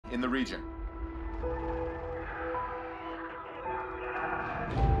in the region.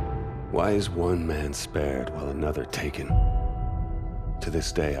 Why is one man spared while another taken? To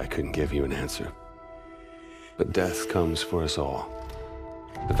this day, I couldn't give you an answer. But death comes for us all.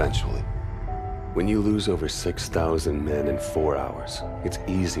 Eventually. When you lose over 6,000 men in 4 hours, it's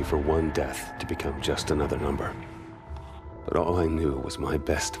easy for one death to become just another number. But all I knew was my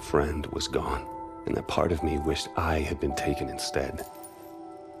best friend was gone, and that part of me wished I had been taken instead.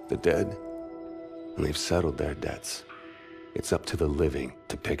 The dead, and they've settled their debts. It's up to the living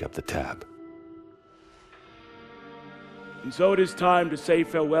to pick up the tab. And so it is time to say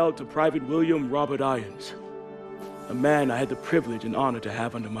farewell to Private William Robert Irons, a man I had the privilege and honor to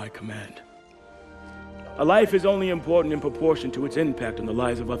have under my command. A life is only important in proportion to its impact on the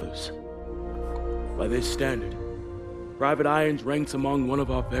lives of others. By this standard, Private Irons ranks among one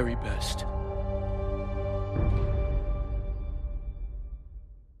of our very best.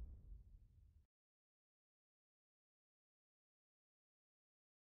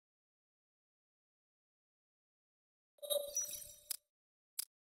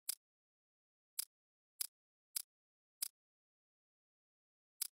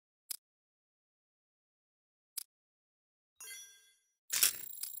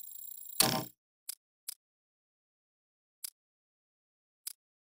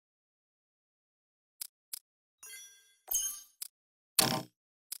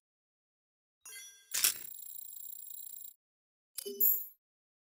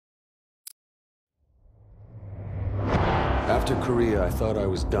 After Korea, I thought I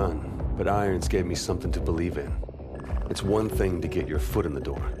was done, but Irons gave me something to believe in. It's one thing to get your foot in the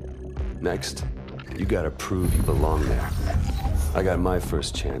door. Next, you gotta prove you belong there. I got my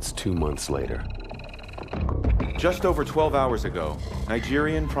first chance 2 months later. Just over 12 hours ago,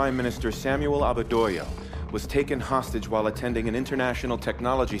 Nigerian Prime Minister Samuel Abadoyo was taken hostage while attending an international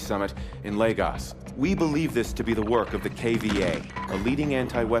technology summit in Lagos. We believe this to be the work of the KVA, a leading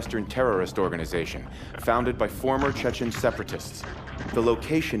anti-Western terrorist organization founded by former Chechen separatists. The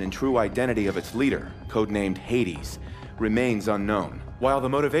location and true identity of its leader, codenamed Hades, remains unknown. While the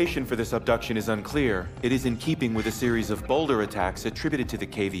motivation for this abduction is unclear, it is in keeping with a series of bolder attacks attributed to the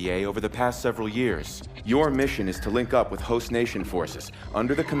KVA over the past several years. Your mission is to link up with host nation forces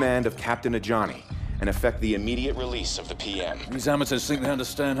under the command of Captain Ajani and effect the immediate release of the PM. These amateurs think they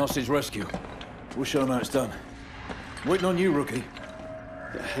understand hostage rescue. We'll show them how it's done. Waiting on you, rookie.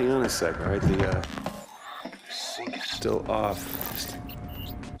 Yeah, hang on a sec, all right? The sync is still off.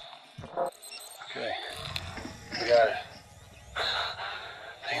 Okay, we got it.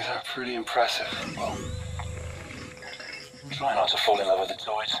 Things are pretty impressive. Well, try not to fall in love with the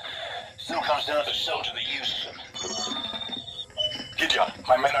toys. Still comes down to the soldier that uses them. Gideon,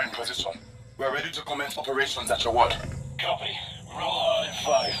 my men are in position. We're ready to commence operations at your word. Copy. Roll hard in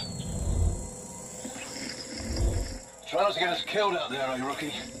 5. Try not to get us killed out there,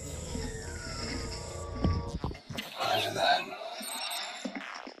 rookie? Roger that.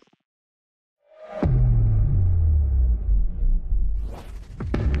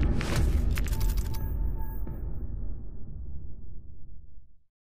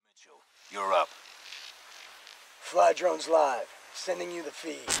 Mitchell, you're up. Fly drones live. Sending you the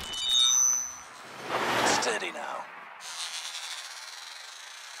feed. Steady now.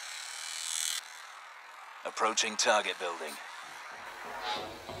 Approaching target building.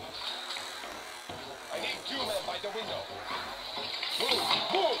 I need 2 men by the window. Move!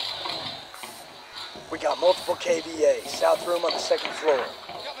 Move! We got multiple KVA. South room on the 2nd floor.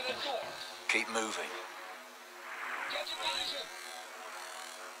 Keep moving.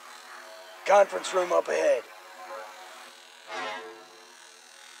 Conference room up ahead.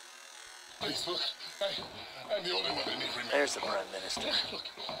 Please, look. I'm the only one that needs remaining. There's the Prime Minister.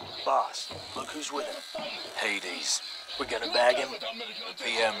 Boss, look who's with him. Hades. We're gonna bag him. The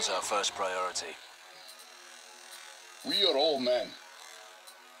PM's our first priority. We are all men,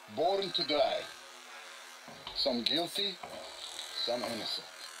 born to die. Some guilty, some innocent.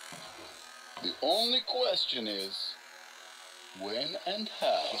 The only question is, when and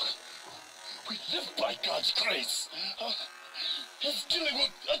how? We live by God's grace. His killing will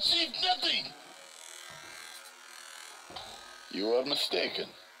achieve nothing. You are mistaken.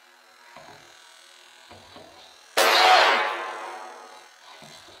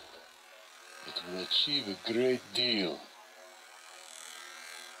 It will achieve a great deal.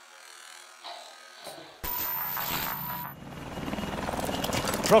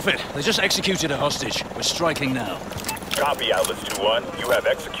 Prophet, they just executed a hostage. We're striking now. Copy, Atlas 2-1. You have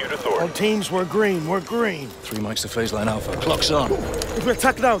execute authority. All teams, we're green, we're green. 3 mics to phase line Alpha. Clock's on. If we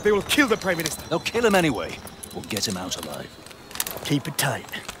attack now, they will kill the Prime Minister. They'll kill him anyway. We'll get him out alive. Keep it tight.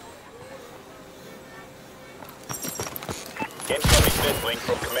 Incoming mislink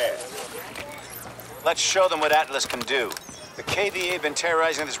from command. Let's show them what Atlas can do. The KVA have been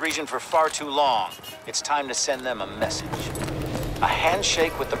terrorizing this region for far too long. It's time to send them a message. A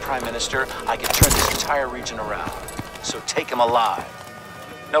handshake with the Prime Minister, I can turn this entire region around. So take him alive.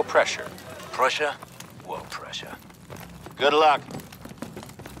 No pressure. Pressure? Whoa, pressure. Good luck.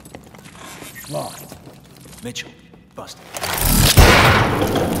 Lost. Mitchell, busted.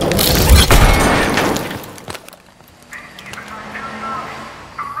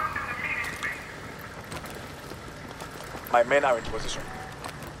 My men are in position.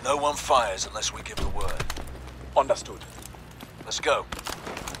 No one fires unless we give the word. Understood. Let's go.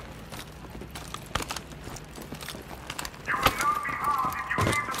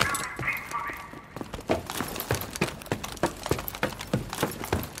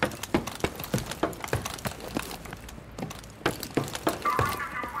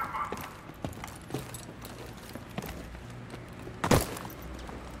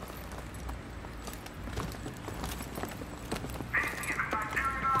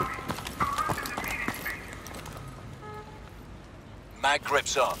 Mag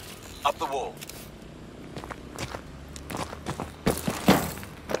grips on. Up the wall.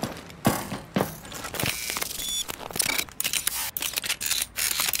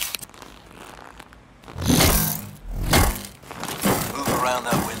 Move around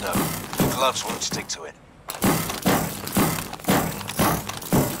that window. The gloves won't stick to it.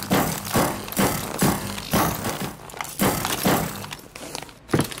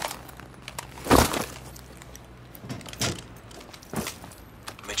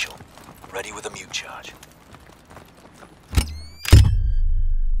 Mitchell, ready with a mute charge.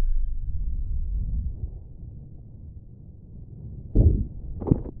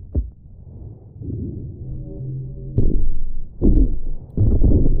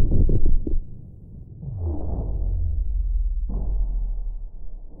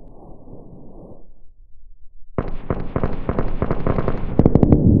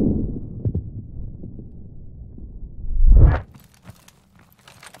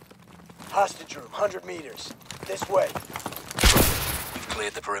 Hostage room, 100 meters. This way. We've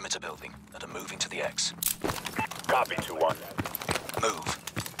cleared the perimeter building and are moving to the X. Copy, 2-1. Move.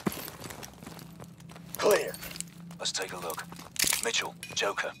 Clear. Let's take a look. Mitchell,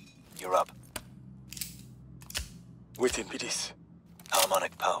 Joker, you're up. Within BDs.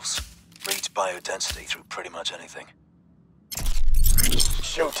 Harmonic pulse. Reads biodensity through pretty much anything.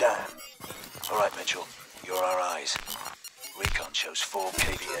 Showtime. All right, Mitchell. You're our eyes. Recon shows 4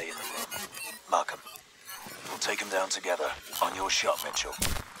 KVA in the room. Mark them. We'll take them down together. On your shot, Mitchell.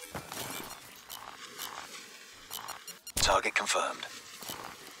 Target confirmed.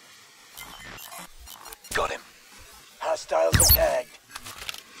 Got him. Hostiles are tagged.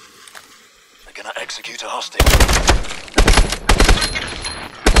 They're gonna execute a hostage.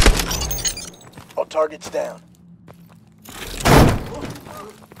 All targets down.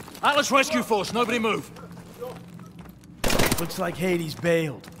 Atlas Rescue Force, nobody move. Looks like Hades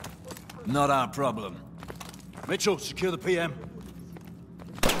bailed. Not our problem. Mitchell, secure the PM.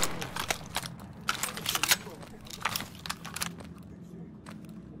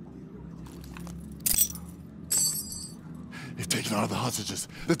 They've taken out the hostages,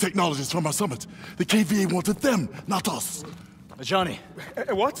 the technologists from our summit. The KVA wanted them, not us. Johnny.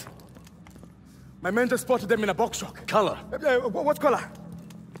 What? My men just spotted them in a box truck. Color. What color?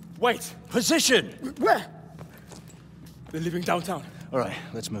 Wait. Position. Where? They're leaving downtown. All right,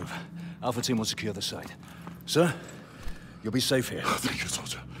 let's move. Alpha team will secure the site. Sir, you'll be safe here. Thank you,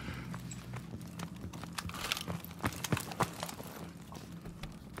 soldier.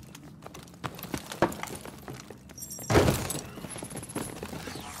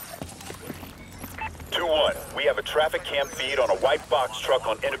 We have a traffic cam feed on a white box truck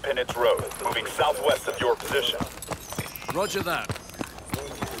on Independence Road, moving southwest of your position. Roger that.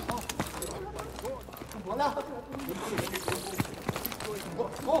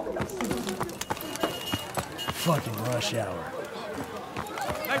 Fucking rush hour.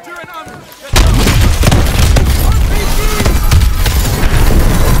 Nigerian army!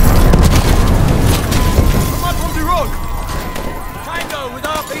 Come on from the road! Tango with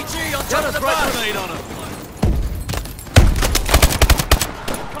RPG on top of the bus! Grenade on him!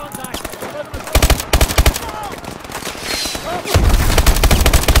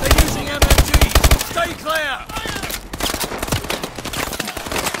 They're using MMGs! Stay clear!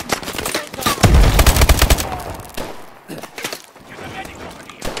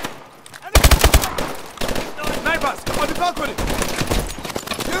 Neighbors, on the balcony!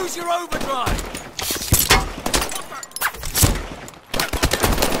 Use your overdrive!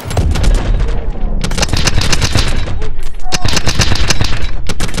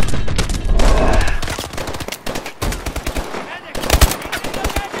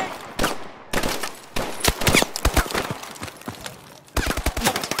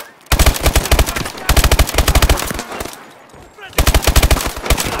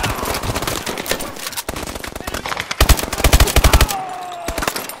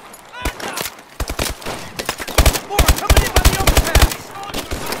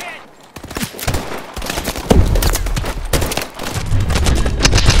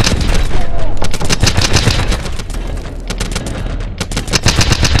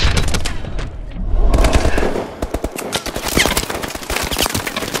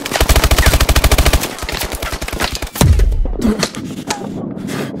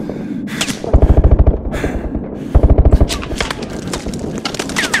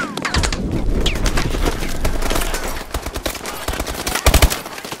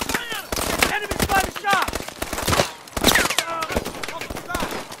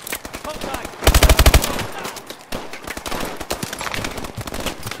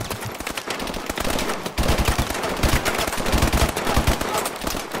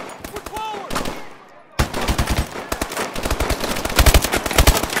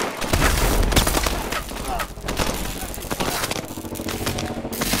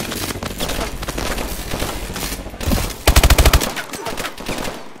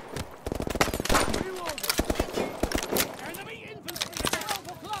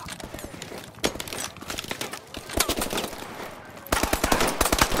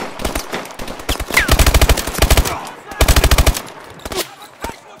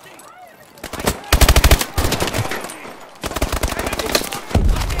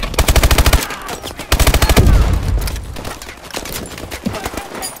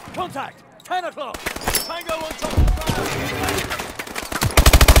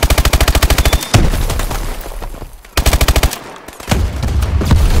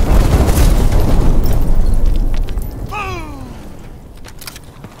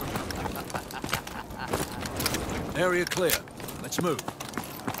 clear. Let's move.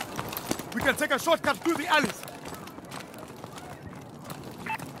 We can take a shortcut through the alleys.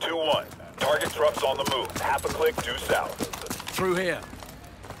 2-1. Target truck's on the move. Half a click due south. Through here.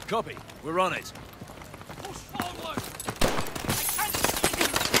 Copy. We're on it.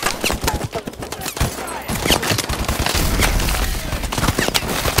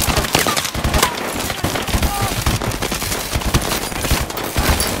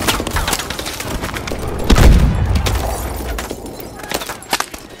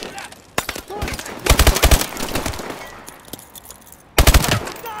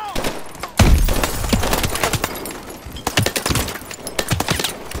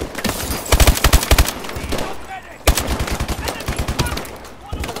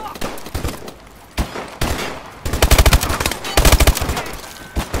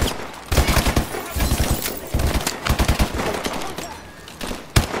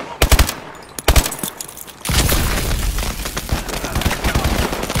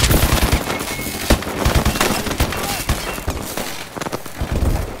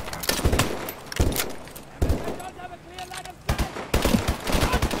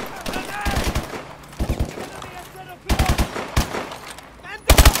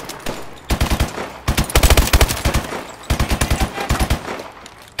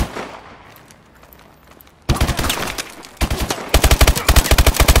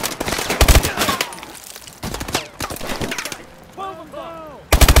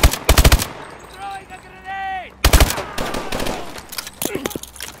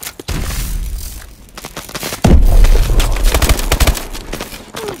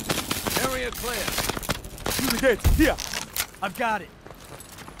 Here! I've got it.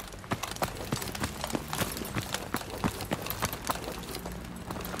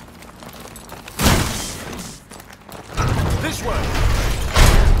 This way!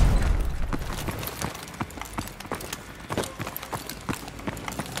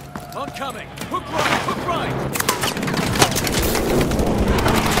 Oncoming! Hook right! Hook right!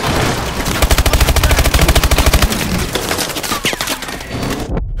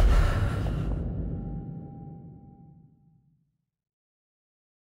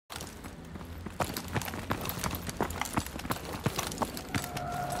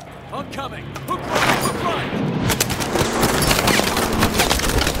 Oncoming! Hook right! Hook right!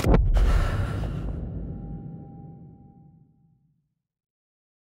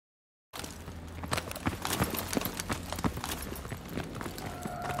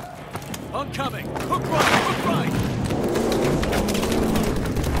 Oncoming! Hook right! Hook right!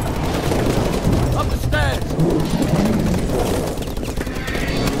 Up the stairs!